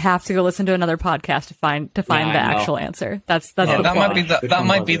now you have to go listen to another podcast to find the actual answer. That's the that point.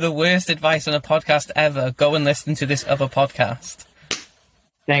 might be the worst advice on a podcast ever. Go and listen to this other podcast.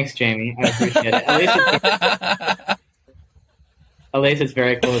 Thanks, Jamie. I appreciate it. At least it's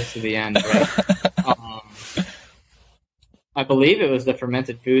very close to the end, right? I believe it was the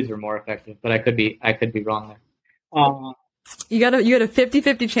fermented foods were more effective, but I could be wrong there. You had a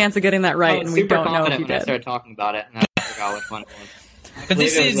 50-50 chance of getting that right, and we don't know if you did. I started talking about it, and I forgot which one it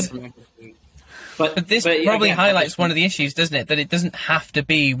was. But this probably highlights one of the issues, doesn't it? That it doesn't have to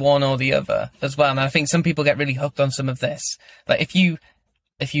be one or the other as well. And I think some people get really hooked on some of this. Like if you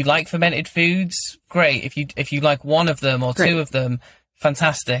like fermented foods, great. If you like one of them or two of them,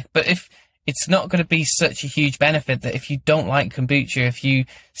 fantastic. But if it's not going to be such a huge benefit that if you don't like kombucha, if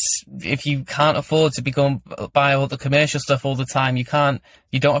you can't afford to be going buy all the commercial stuff all the time, you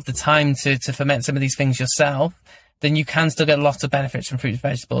don't have the time to ferment some of these things yourself, then you can still get lots of benefits from fruits and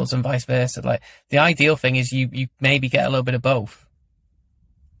vegetables and vice versa. Like the ideal thing is you maybe get a little bit of both.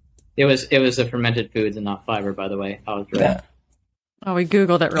 It was the fermented foods and not fiber, by the way. I was right. Yeah. Oh, we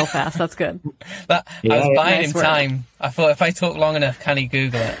Googled it real fast. That's good. I was buying him time. I thought if I talk long enough, can he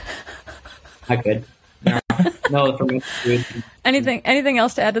Google it? I could. No, fermented foods. Anything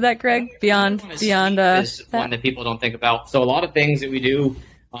else to add to that, Greg? Beyond is one that people don't think about. So a lot of things that we do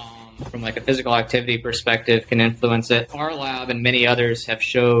from like a physical activity perspective can influence it. Our lab and many others have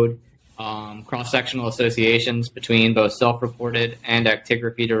showed cross-sectional associations between both self-reported and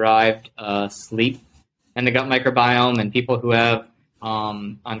actigraphy-derived sleep and the gut microbiome, and people who have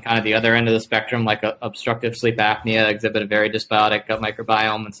on kind of the other end of the spectrum, like obstructive sleep apnea, exhibit a very dysbiotic gut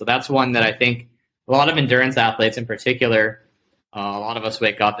microbiome. And so that's one that I think a lot of endurance athletes in particular, a lot of us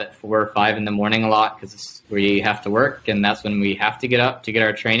wake up at 4 or 5 in the morning a lot because we have to work, and that's when we have to get up to get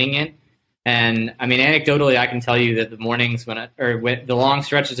our training in. And I mean, anecdotally, I can tell you that the mornings when the long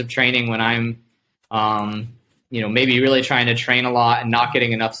stretches of training when I'm, maybe really trying to train a lot and not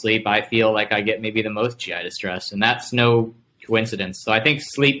getting enough sleep, I feel like I get maybe the most GI distress, and that's no coincidence. So I think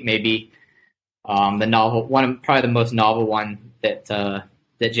sleep may be the novel one, probably the most novel one that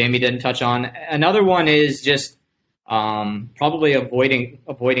Jamie didn't touch on. Another one is just probably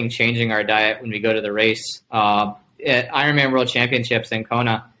avoiding changing our diet when we go to the race. At Ironman World Championships in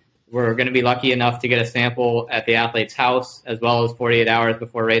Kona, we're going to be lucky enough to get a sample at the athlete's house as well as 48 hours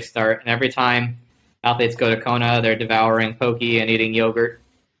before race start. And every time athletes go to Kona, they're devouring poke and eating yogurt.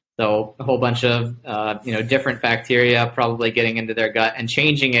 So a whole bunch of different bacteria probably getting into their gut, and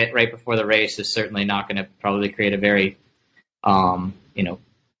changing it right before the race is certainly not going to probably create a very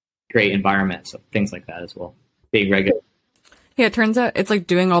great environment. So things like that as well. Being regular. Yeah, it turns out it's like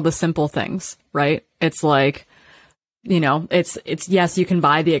doing all the simple things, right? It's like, it's yes, you can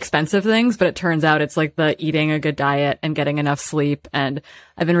buy the expensive things, but it turns out it's like the eating a good diet and getting enough sleep. And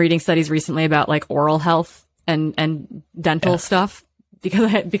I've been reading studies recently about like oral health and dental stuff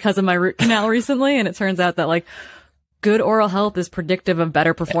because of my root canal recently. And it turns out that like good oral health is predictive of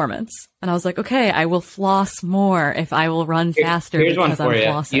better performance. And I was like, okay, I will floss more if I will run faster. Here's one for you.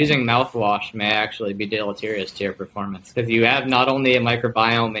 Flossing. Using mouthwash may actually be deleterious to your performance because you have not only a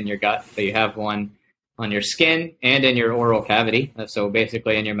microbiome in your gut, but you have one on your skin and in your oral cavity. So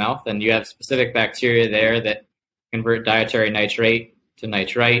basically in your mouth, and you have specific bacteria there that convert dietary nitrate to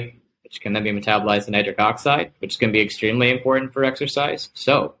nitrite, which can then be metabolized to nitric oxide, which can be extremely important for exercise.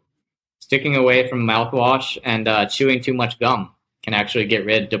 So sticking away from mouthwash and chewing too much gum can actually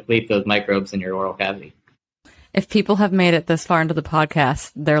deplete those microbes in your oral cavity. If people have made it this far into the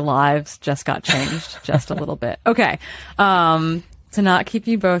podcast, their lives just got changed just a little bit. Okay. To not keep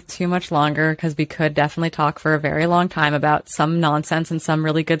you both too much longer, because we could definitely talk for a very long time about some nonsense and some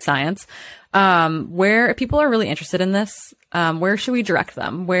really good science. Where if people are really interested in this, where should we direct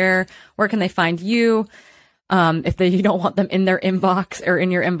them? Where can they find you? If you don't want them in their inbox or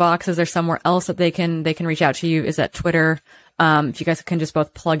in your inbox, is there somewhere else that they can reach out to you? Is that Twitter? If you guys can just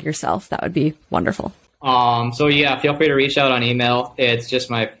both plug yourself, that would be wonderful. So yeah, feel free to reach out on email. It's just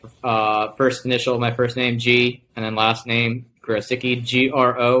my first initial, my first name, G, and then last name, Grosicki,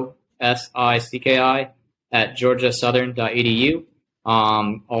 GROSICKI at georgiasouthern.edu.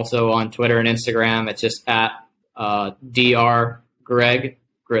 Also on Twitter and Instagram, it's just at Dr. Greg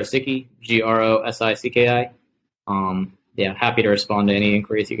Grosicki, GROSICKI. Happy to respond to any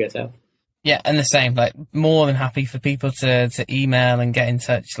inquiries you guys have. Yeah, and the same, like, more than happy for people to email and get in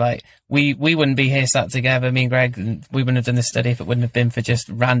touch. Like, we wouldn't be here sat together, me and Greg, and we wouldn't have done this study if it wouldn't have been for just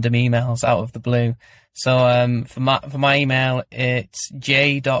random emails out of the blue. So, for my email, it's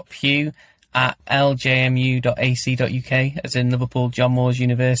j.pugh@ljmu.ac.uk, as in Liverpool John Moores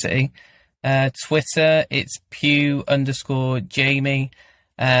University. Twitter, it's Pugh_Jamie.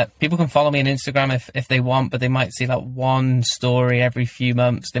 People can follow me on Instagram if they want, but they might see like one story every few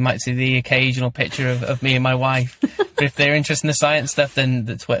months. They might see the occasional picture of me and my wife. But if they're interested in the science stuff, then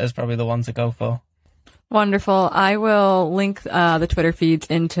the Twitter's probably the one to go for. Wonderful. I will link the Twitter feeds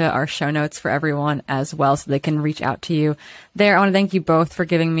into our show notes for everyone as well, so they can reach out to you there. I want to thank you both for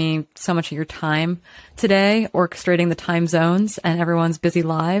giving me so much of your time today, orchestrating the time zones and everyone's busy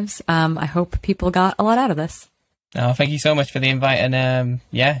lives. I hope people got a lot out of this. Oh, thank you so much for the invite, and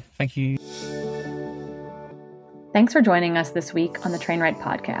thank you. Thanks for joining us this week on the TrainRight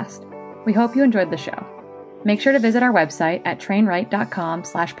podcast. We hope you enjoyed the show. Make sure to visit our website at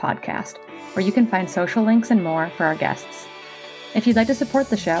trainright.com/podcast, where you can find social links and more for our guests. If you'd like to support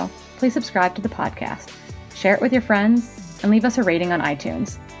the show, please subscribe to the podcast, share it with your friends, and leave us a rating on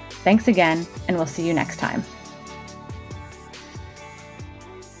iTunes. Thanks again, and we'll see you next time.